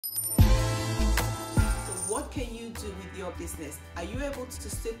what can you do with your business? Are you able to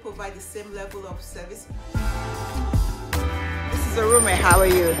still provide the same level of service? This is Orumé. How are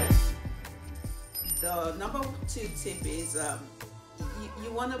you? The number 2 tip is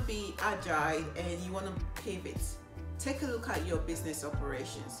you want to be agile and you want to pivot. Take a look at your business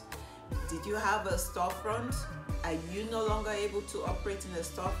operations. Did you have a storefront? Are you no longer able to operate in a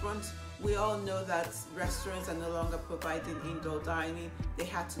storefront? We all know that restaurants are no longer providing indoor dining. They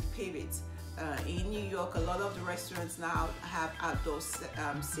had to pivot. In New York, a lot of the restaurants now have outdoor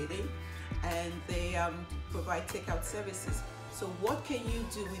seating, and they provide takeout services. So what can you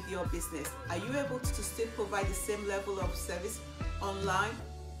do with your business? Are you able to still provide the same level of service online?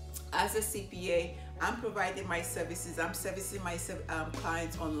 As a CPA, I'm providing my services, I'm servicing my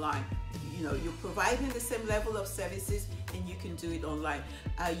clients online. You know, you're providing the same level of services and you can do it online.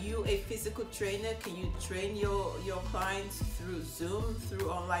 Are you a physical trainer? Can you train your clients through Zoom, through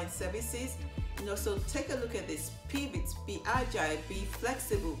online services? You know, so take a look at this. Pivot, be agile, be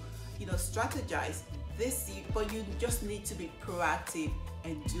flexible, you know, strategize. But you just need to be proactive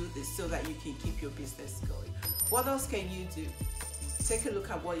and do this so that you can keep your business going. What else can you do? Take a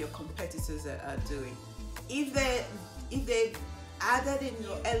look at what your competitors are doing. If they've added in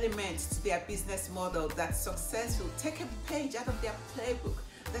your elements to their business model that's successful, take a page out of their playbook.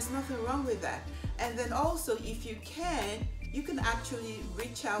 There's nothing wrong with that. And then also, if you can actually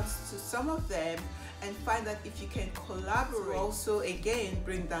reach out to some of them and find out if you can collaborate. Also, again,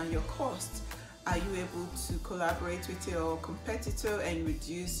 bring down your costs. Are you able to collaborate with your competitor and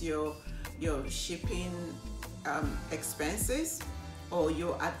reduce your shipping expenses or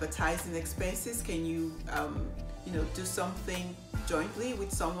your advertising expenses? Can you you know, do something jointly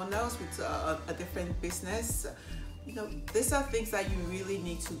with someone else, with a different business? You know, these are things that you really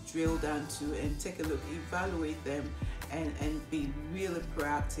need to drill down to and take a look, evaluate them, and be really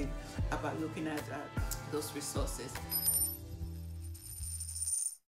proactive about looking at those resources.